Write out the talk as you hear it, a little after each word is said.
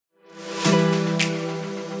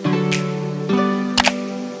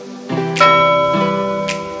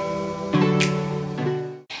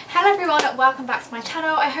welcome back to my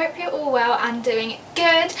channel. I hope you're all well and doing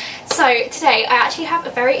good. So today I actually have a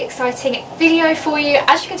very exciting video for you.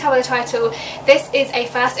 As you can tell by the title, this is a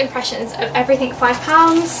first impressions of everything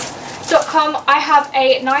 £5.com. I have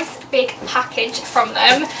a nice big package from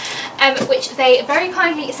them which they very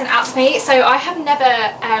kindly sent out to me. So I have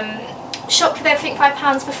never shopped with everything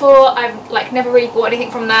 £5 before. I've never really bought anything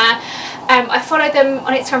from there. I followed them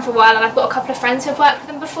on Instagram for a while and I've got a couple of friends who have worked with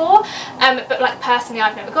them before, but personally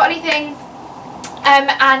I've never got anything.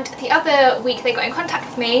 And the other week they got in contact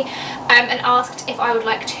with me and asked if I would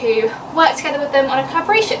like to work together with them on a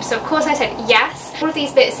collaboration. So of course I said yes. All of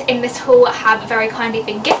these bits in this haul have very kindly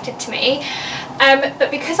been gifted to me,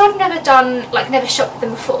 but because I've never shopped with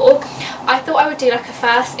them before, I thought I would do like a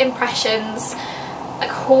first impressions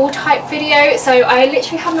haul type video. So I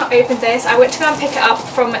literally have not opened this. I went to go and pick it up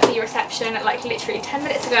from the reception literally 10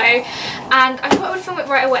 minutes ago, and I thought I would film it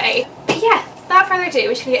right away. But yeah, without further ado,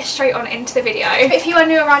 we're just going to get straight on into the video. If you are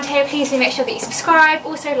new around here, please do make sure that you subscribe,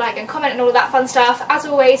 also like and comment and all of that fun stuff. As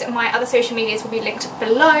always, my other social medias will be linked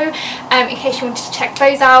below in case you wanted to check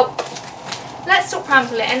those out. Let's stop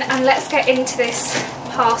rambling and let's get into this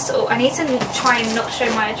parcel. I need to try and not show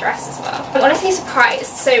my address as well. I'm honestly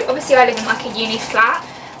surprised. So obviously I live in a uni flat,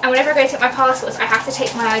 and whenever I go to get my parcels I have to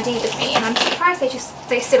take my ID with me, and I'm surprised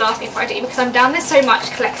they still ask me for ID, because I'm down there so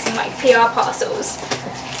much collecting PR parcels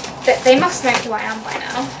that they must know who I am by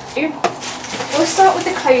now. We'll start with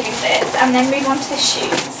the clothing bits and then move on to the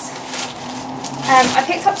shoes. I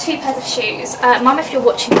picked up 2 pairs of shoes. Mum, if you're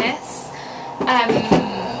watching this,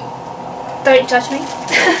 don't judge me.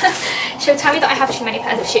 She'll tell me that I have too many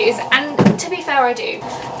pairs of shoes, and to be fair, I do.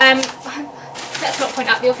 Let's not point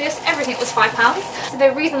out the obvious, everything was £5. So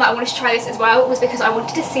the reason that I wanted to try this as well was because I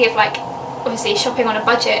wanted to see if obviously shopping on a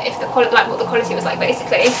budget, if the quality, what the quality was like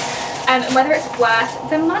basically, and whether it's worth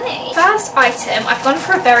the money. First item, I've gone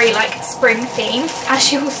for a very spring theme,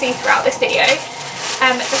 as you will see throughout this video.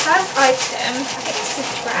 The first item, I think this is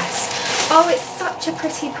a dress. Oh, it's such a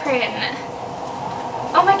pretty print.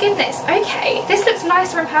 Oh my goodness, okay. This looks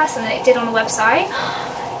nicer in person than it did on the website.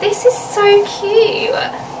 This is so cute.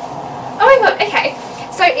 Oh my god, okay.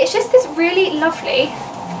 So it's just this really lovely,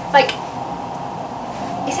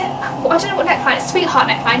 is it, I don't know what neckline, it's sweetheart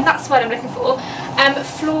neckline, that's what I'm looking for.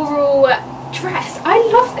 Floral dress. I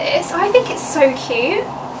love this. I think it's so cute.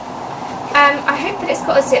 I hope that it's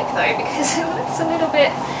got a zip though, because it looks a little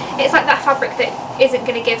bit, it's like that fabric that isn't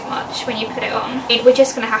going to give much when you put it on. We're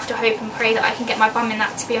just going to have to hope and pray that I can get my bum in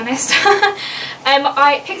that, to be honest.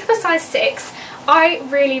 I picked up a size 6. I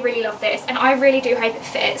really love this, and I really do hope it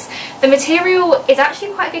fits. The material is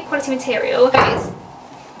actually quite a good quality material.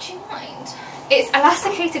 Do you mind? It's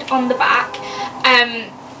elasticated on the back,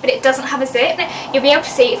 but it doesn't have a zip. You'll be able to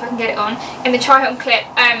see, if I can get it on, in the try on clip,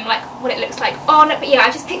 what it looks like on. But yeah,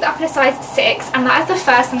 I just picked it up in a size 6, and that is the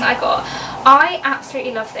first thing that I got. I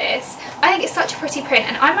absolutely love this. I think it's such a pretty print,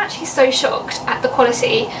 and I'm actually so shocked at the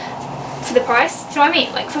quality for the price. Do you know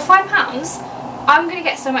what I mean? For £5, I'm going to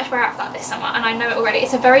get so much wear out of that this summer, and I know it already.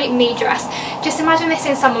 It's a very me dress. Just imagine this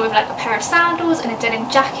in summer with a pair of sandals and a denim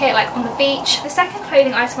jacket on the beach. The second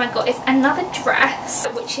clothing item I got is another dress,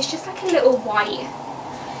 which is just a little white.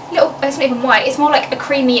 It's not even white, it's more a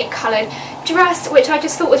creamy coloured dress, which I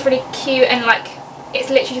just thought was really cute, and it's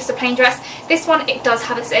literally just a plain dress. This one, it does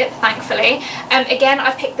have a zip, thankfully. Again,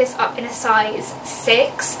 I picked this up in a size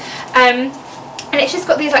 6. And it's just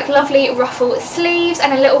got these lovely ruffle sleeves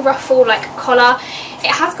and a little ruffle collar.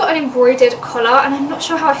 It has got an embroidered collar, and I'm not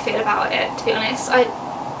sure how I feel about it, to be honest.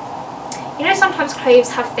 You know, sometimes clothes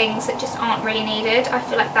have things that just aren't really needed. I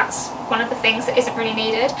feel like that's one of the things that isn't really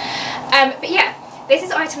needed. But yeah, this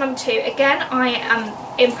is item number 2. Again, I am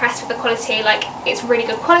impressed with the quality. It's really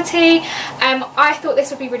good quality. I thought this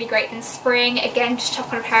would be really great in spring. Again, just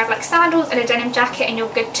chuck on a pair of sandals and a denim jacket and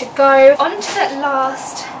you're good to go. On to the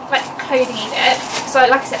last clothing bit. So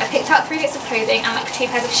like I said, I picked out 3 bits of clothing and 2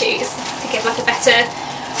 pairs of shoes to give a better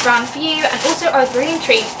round view. And also I was really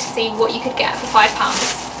intrigued to see what you could get for £5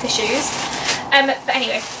 for shoes. But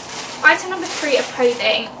anyway, item number 3 of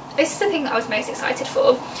clothing. This is the thing that I was most excited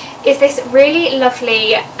for, is this really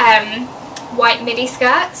lovely white midi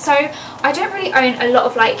skirt. So I don't really own a lot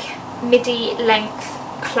of midi length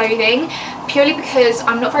clothing, purely because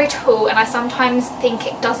I'm not very tall and I sometimes think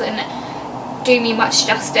it doesn't do me much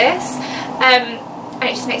justice, and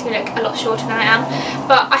it just makes me look a lot shorter than I am.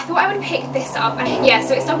 But I thought I would pick this up, and yeah,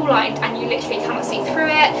 so it's double lined and you literally cannot see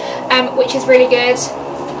through it, which is really good.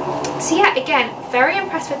 So yeah, again, very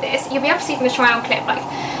impressed with this. You'll be able to see from the try on clip like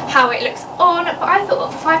how it looks on, but I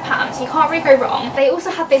thought for £5 you can't really go wrong. They also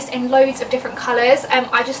had this in loads of different colours.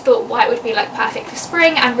 I just thought white would be like perfect for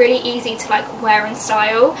spring and really easy to like wear and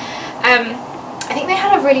style. I think they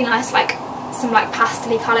had a really nice like some like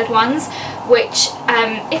pastel-y coloured ones, which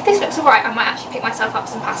if this looks alright I might actually pick myself up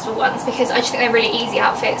some pastel ones, because I just think they're really easy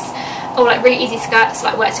outfits, or like really easy skirts to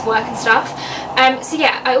like wear to work and stuff. So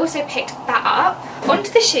yeah, I also picked that up.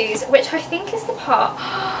 Onto the shoes, which I think is the part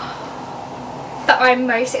that I'm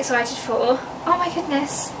most excited for. Oh my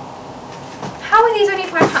goodness, how are these only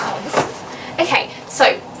 £5? Okay,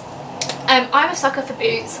 so I'm a sucker for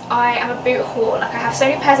boots. I am a boot whore. Like, I have so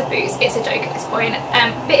many pairs of boots, it's a joke at this point.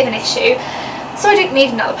 Bit of an issue. So I didn't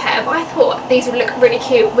need another pair, but I thought these would look really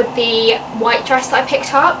cute with the white dress that I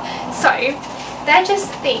picked up. So they're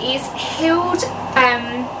just these heeled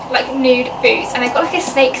like nude boots, and they've got like a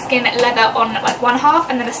snakeskin leather on like one half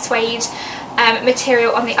and then a suede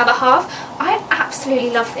material on the other half. I absolutely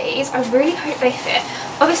love these. I really hope they fit.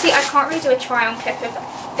 Obviously I can't really do a try on clip of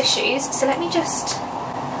the shoes, so let me just,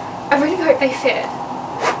 I really hope they fit.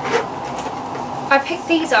 I picked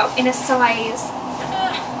these up in a size,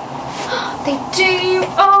 they do,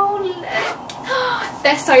 oh look,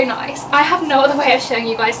 they're so nice. I have no other way of showing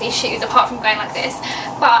you guys these shoes apart from going like this,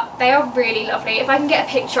 but they are really lovely. If I can get a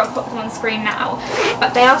picture I'll put them on the screen now,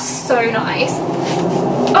 but they are so nice.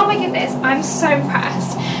 Oh my goodness, I'm so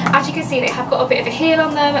impressed. As you can see, they have got a bit of a heel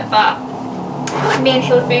on them, but me and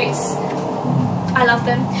heeled boots, I love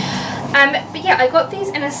them. But yeah, I got these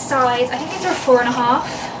in a size, I think these are a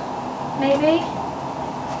 4.5 maybe.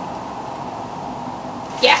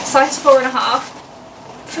 Yeah, size 4.5.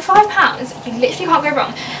 For £5, you literally can't go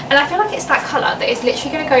wrong. And I feel like it's that colour that is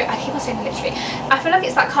literally going to go, I keep on saying literally, I feel like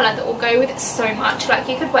it's that colour that will go with it so much. Like,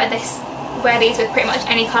 you could wear these with pretty much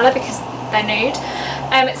any colour because they're nude.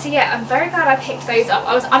 So yeah, I'm very glad I picked those up.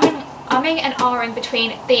 I was umming and ahhing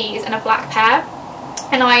between these and a black pair,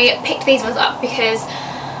 and I picked these ones up because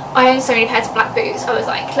I own so many pairs of black boots. I was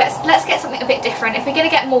like, let's get something a bit different. If we're going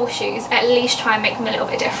to get more shoes, at least try and make them a little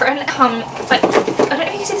bit different. Like, I don't know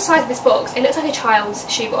if you can see the size of this box. It looks like a child's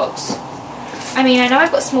shoe box. I mean, I know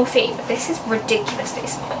I've got small feet, but this is ridiculously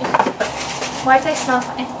small. Why do they smell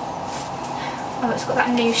funny? Oh, it's got that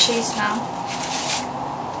new shoe smell.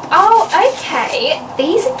 Oh, okay.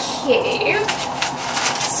 These are cute.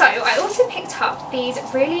 So, I also picked up these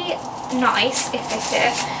really nice, if they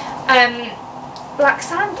fit, black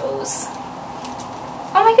sandals.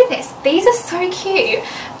 Oh my goodness, these are so cute.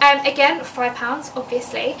 Again, £5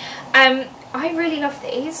 obviously. I really love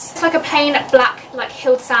these. It's like a plain black like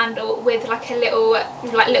heeled sandal with like a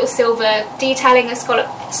little silver detailing and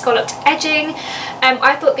scalloped edging.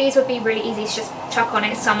 I thought these would be really easy to just chuck on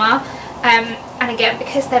in summer. And again,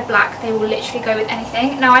 because they're black, they will literally go with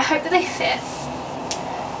anything. Now I hope that they fit.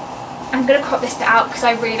 I'm going to crop this bit out because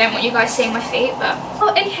I really don't want you guys seeing my feet, but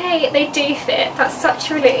oh, okay, they do fit. That's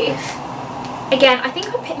such a relief. Again, I think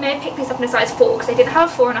I may have picked these up in a size 4 because they did have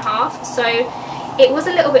 4.5, so it was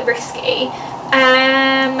a little bit risky.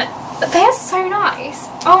 But they are so nice.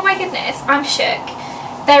 Oh my goodness, I'm shook.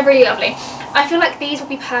 They're really lovely. I feel like these would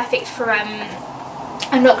be perfect for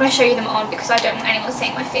I'm not going to show you them on because I don't want anyone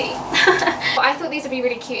seeing my feet. But I thought these would be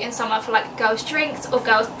really cute in summer for like girls' drinks or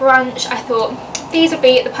girls' brunch. I thought these would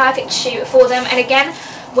be the perfect shoe for them. And again,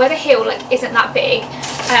 where the heel like isn't that big,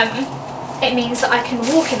 it means that I can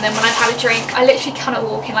walk in them when I've had a drink. I literally cannot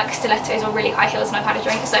walk in like stilettos or really high heels when I've had a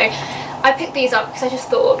drink. So I picked these up because I just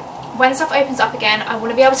thought when stuff opens up again, I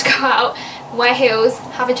want to be able to go out, wear heels,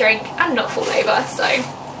 have a drink and not fall over. So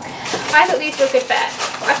I thought these were a good bet.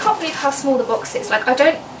 I can't believe how small the box is. Like, I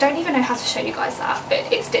don't even know how to show you guys that, but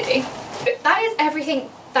it's diddy. But that is everything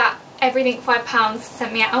 £5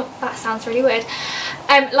 sent me out. That sounds really weird.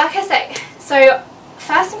 Like I say, so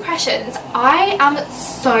first impressions, I am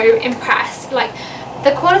so impressed. Like,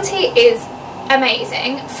 the quality is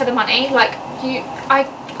amazing for the money. Like,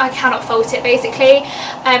 I cannot fault it basically.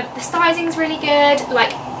 The sizing's really good.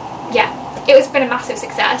 Like, yeah. It has been a massive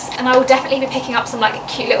success, and I will definitely be picking up some like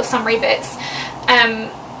cute little summery bits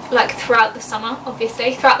like throughout the summer,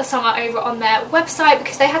 obviously throughout the summer over on their website,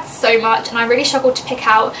 because they had so much and I really struggled to pick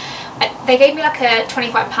out. They gave me like a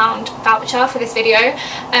 £25 voucher for this video,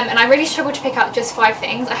 and I really struggled to pick out just 5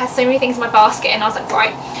 things. I had so many things in my basket and I was like,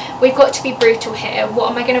 right, we've got to be brutal here. What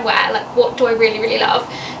am I going to wear? Like, what do I really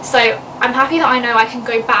love? So I'm happy that I know I can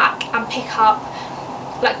go back and pick up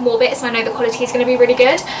like more bits, and I know the quality is going to be really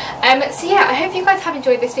good. So yeah, I hope you guys have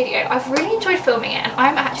enjoyed this video. I've really enjoyed filming it and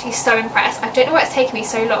I'm actually so impressed. I don't know why it's taken me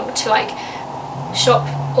so long to like shop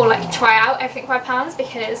or like try out everything £5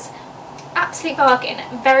 because absolute bargain.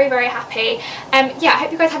 Very, very happy. Yeah, I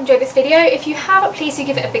hope you guys have enjoyed this video. If you have, please do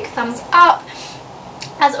give it a big thumbs up.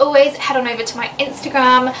 As always, head on over to my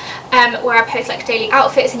Instagram where I post like daily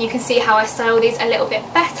outfits, and you can see how I style these a little bit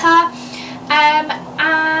better.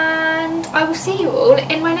 And I will see you all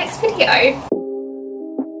in my next video.